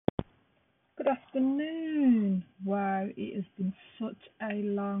afternoon. Wow, it has been such a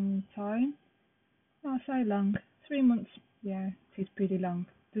long time. No, I say long. 3 months. Yeah, it is pretty long.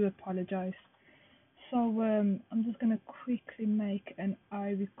 Do apologise. So, I'm just going to quickly make an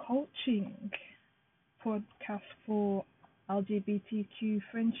Ivy coaching podcast for LGBTQ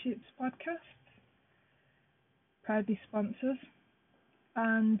Friendships podcast, proudly sponsors.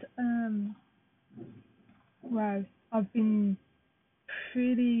 And, wow, I've been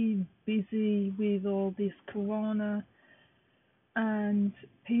pretty busy with all this corona and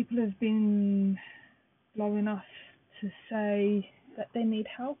people have been blowing off to say that they need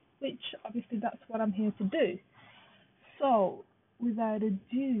help, which obviously that's what I'm here to do. So, without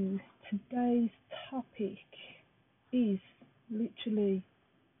ado, today's topic is literally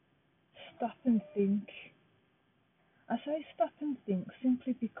stop and think. I say stop and think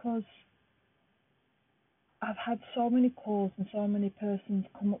simply because I've had so many calls and so many persons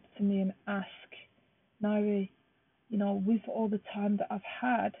come up to me and ask, Nairi, with all the time that I've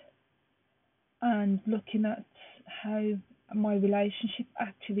had and looking at how my relationship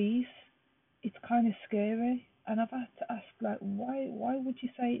actually is, it's kind of scary. And I've had to ask, like, why would you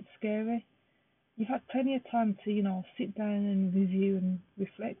say it's scary? You've had plenty of time to, sit down and review and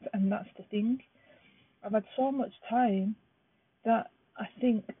reflect, and that's the thing. I've had so much time that I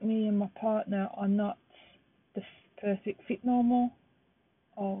think me and my partner are not the perfect fit no more.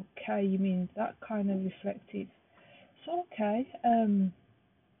 Okay, you mean that kind of reflective. So, okay,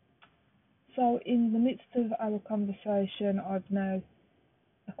 so in the midst of our conversation, I've now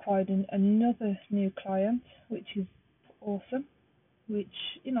acquired another new client, which is awesome. Which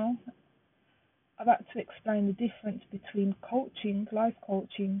I've had to explain the difference between coaching, life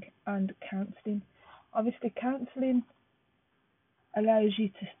coaching, and counselling. Obviously, counselling allows you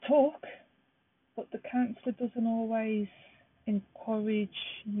to talk, but the counsellor doesn't always encourage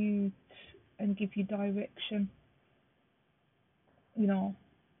you and give you direction.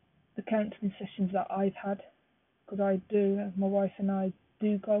 The counselling sessions that I've had, because my wife and I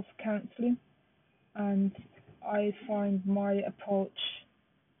do go for counselling, and I find my approach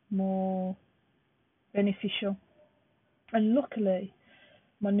more beneficial. And luckily,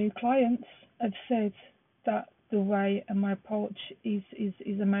 my new clients have said that the way and my approach is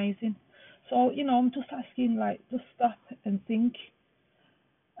amazing. So, I'm just asking, like, just stop and think,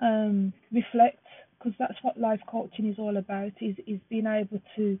 reflect, because that's what life coaching is all about, is being able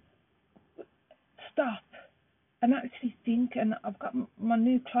to stop and actually think. And I've got my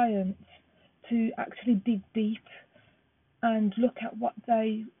new clients to actually dig deep and look at what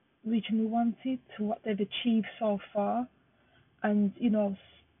they originally wanted to what they've achieved so far. And,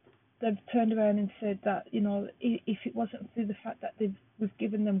 they've turned around and said that, if it wasn't through the fact that we've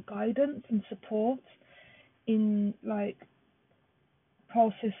given them guidance and support in, like,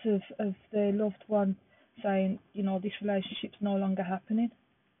 process of their loved one saying, this relationship's no longer happening.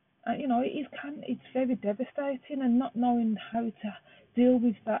 It's very devastating, and not knowing how to deal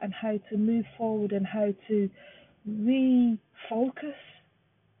with that and how to move forward and how to refocus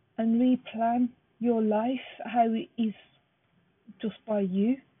and replan your life, how it is just by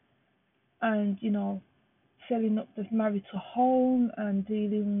you, and selling up the marital home and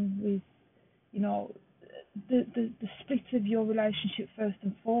dealing with the split of your relationship first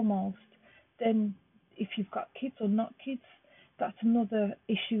and foremost. Then if you've got kids or not kids, that's another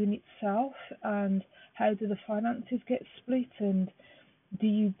issue in itself. And how do the finances get split, and do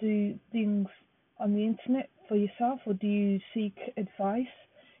you do things on the internet for yourself, or do you seek advice?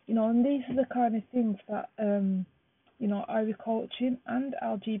 And these are the kind of things that Ivy Coaching and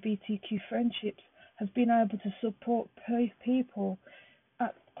LGBTQ Friendships has been able to support people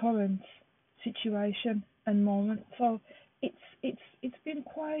at current situation and moment. So it's been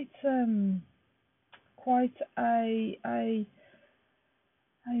quite a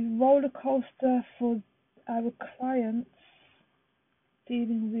roller coaster for our clients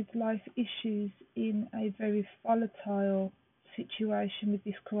dealing with life issues in a very volatile situation with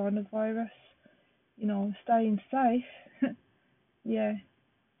this coronavirus. Staying safe, yeah,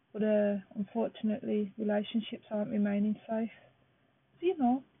 but unfortunately, relationships aren't remaining safe.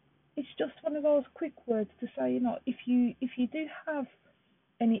 So, it's just one of those quick words to say, if you do have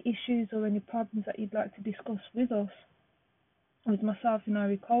any issues or any problems that you'd like to discuss with us, with myself in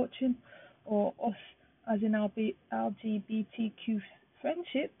our coaching, or us as in LGBTQ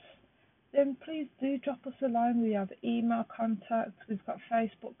friendships, then please do drop us a line. We have email contact, we've got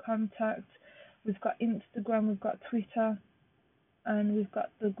Facebook contact, we've got Instagram, we've got Twitter, and we've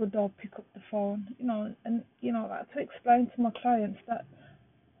got the good old pick up the phone. And I have to explain to my clients that,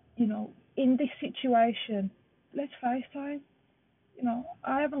 in this situation, let's FaceTime.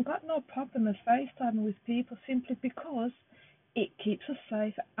 I haven't got no problem with FaceTiming with people simply because it keeps us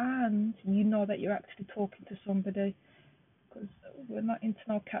safe and you know that you're actually talking to somebody because we're not into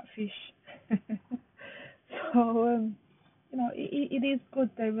no catfish. So, it is good.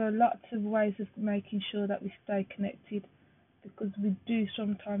 There are lots of ways of making sure that we stay connected because we do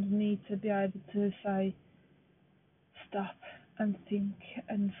sometimes need to be able to say, stop and think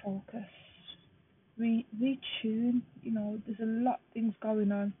and focus. Retune, there's a lot of things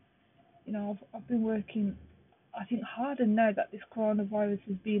going on. I've been working, I think, harder now that this coronavirus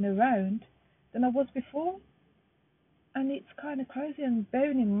has been around than I was before. And it's kind of crazy. And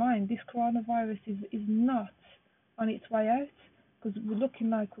bearing in mind, this coronavirus is not on its way out because we're looking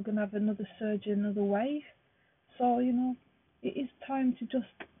like we're going to have another surge, another wave. So, it is time to just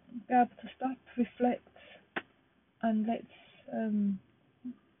be able to stop, reflect, and let's um,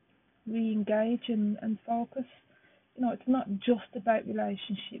 re-engage and focus. It's not just about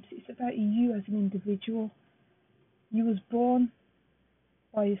relationships, it's about you as an individual. You was born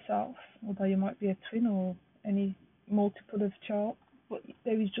by yourself, although you might be a twin or any multiple of child, but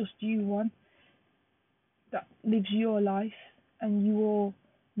there is just you one that lives your life, and you all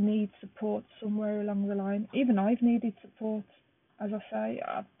need support somewhere along the line. Even I've needed support. As I say,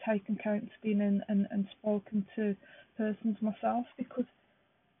 I've taken counselling and spoken to persons myself because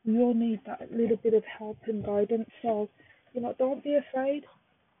we all need that little bit of help and guidance. So, don't be afraid.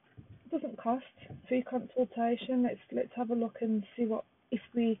 It doesn't cost. Free consultation. Let's have a look and see if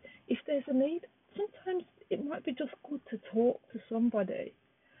there's a need. Sometimes it might be just good to talk to somebody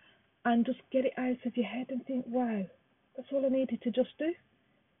and just get it out of your head and think, wow, that's all I needed to just do.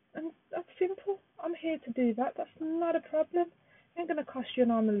 And that's simple. I'm here to do that. That's not a problem. It ain't gonna cost you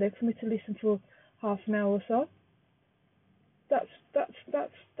an arm and a leg for me to listen for half an hour or so. That's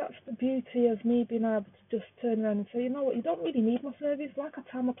the beauty of me being able to just turn around and say, you know what, you don't really need my service. Like I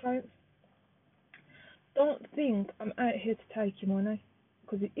tell my clients, don't think I'm out here to take your money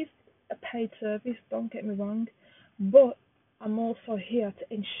because it is a paid service. Don't get me wrong, but I'm also here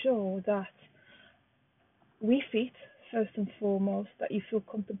to ensure that we fit first and foremost, that you feel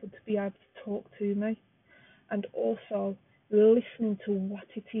comfortable to be able to talk to me, and also listening to what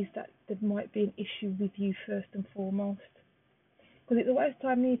it is that might be an issue with you first and foremost. Because it's a waste of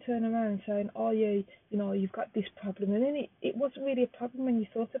time me turn around and saying, oh yeah, you've got this problem, and then it wasn't really a problem when you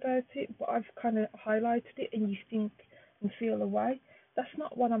thought about it, but I've kind of highlighted it and you think and feel away. That's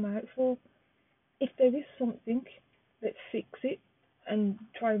not what I'm out for. If there is something, let's fix it and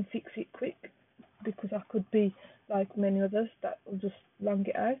try and fix it quick, because I could be like many others that will just long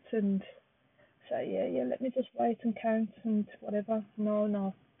it out and say, yeah, let me just wait and count and whatever.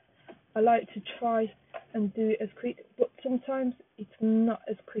 No. I like to try and do it as quick, but sometimes it's not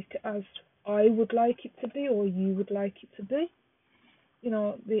as quick as I would like it to be or you would like it to be.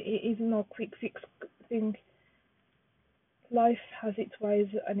 It is no quick fix thing. Life has its ways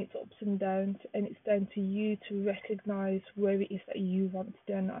and its ups and downs, and it's down to you to recognise where it is that you want to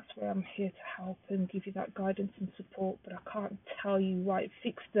do, and that's where I'm here to help and give you that guidance and support. But I can't tell you, right,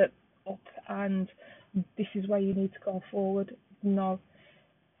 fix that up and this is where you need to go forward. No,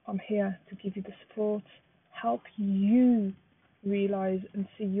 I'm here to give you the support, help you realise and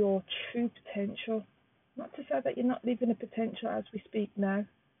see your true potential. Not to say that you're not living a potential as we speak now,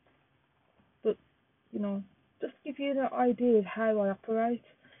 but just give you an idea of how I operate.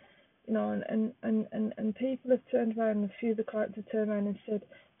 And people have turned around, a few of the clients have turned around and said,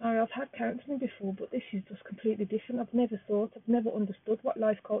 no, I've had counselling before, but this is just completely different. I've never understood what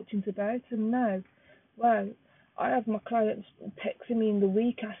life coaching's about, and now, wow, I have my clients texting me in the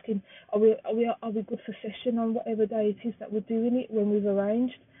week asking, are we good for session on whatever day it is that we're doing it when we've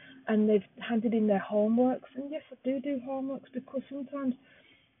arranged, and they've handed in their homeworks, and yes, I do homeworks because sometimes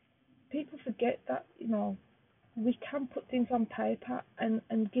people forget that, we can put things on paper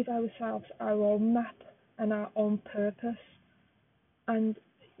and give ourselves our own map and our own purpose. And,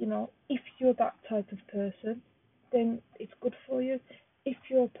 if you're that type of person, then it's good for you. If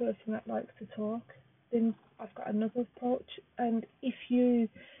you're a person that likes to talk, then I've got another approach. And if you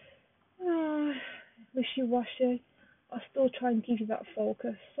wishy-washy, I still try and give you that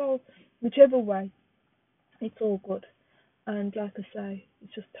focus. So whichever way, it's all good. And like I say,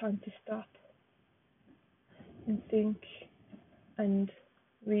 it's just time to stop and think and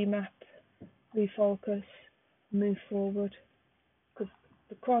remap, refocus, move forward. Because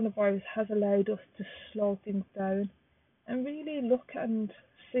the coronavirus has allowed us to slow things down and really look and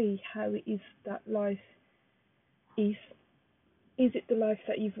see how it is that life is. Is it the life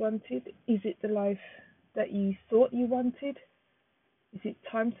that you've wanted? Is it the life that you thought you wanted? Is it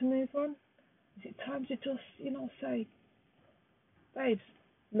time to move on? Is it time to just, say, babes,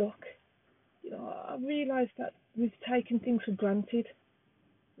 look, I realised that we've taken things for granted.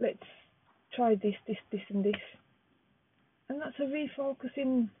 Let's try this, and this. And that's a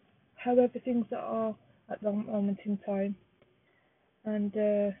refocusing however things that are at that moment in time. And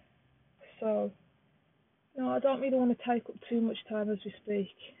so, I don't really want to take up too much time as we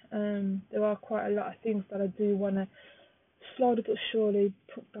speak. There are quite a lot of things that I do want to slowly but surely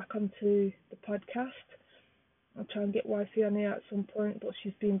put back onto the podcast. I'll try and get Wifey on here at some point, but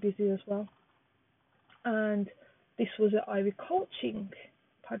she's been busy as well. And this was an Ivy Coaching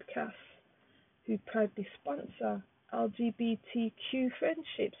podcast, who proudly sponsor LGBTQ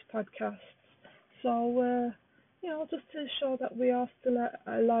friendships podcasts. So, just to show that we are still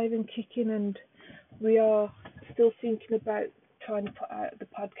alive and kicking, and we are still thinking about trying to put out the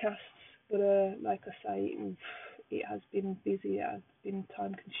podcasts. But like I say, it has been busy, it has been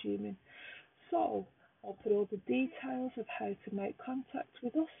time consuming. So, I'll put all the details of how to make contact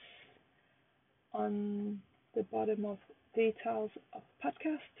with us on the bottom of details of the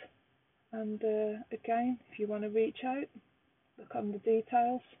podcast. And again, if you want to reach out, look on the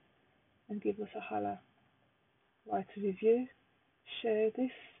details and give us a holler. Write a review, share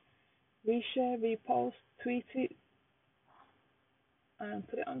this, reshare, repost, tweet it, and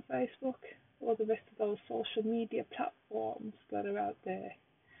put it on Facebook or the rest of those social media platforms that are out there.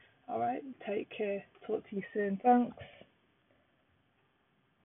 Alright, take care. Talk to you soon. Thanks.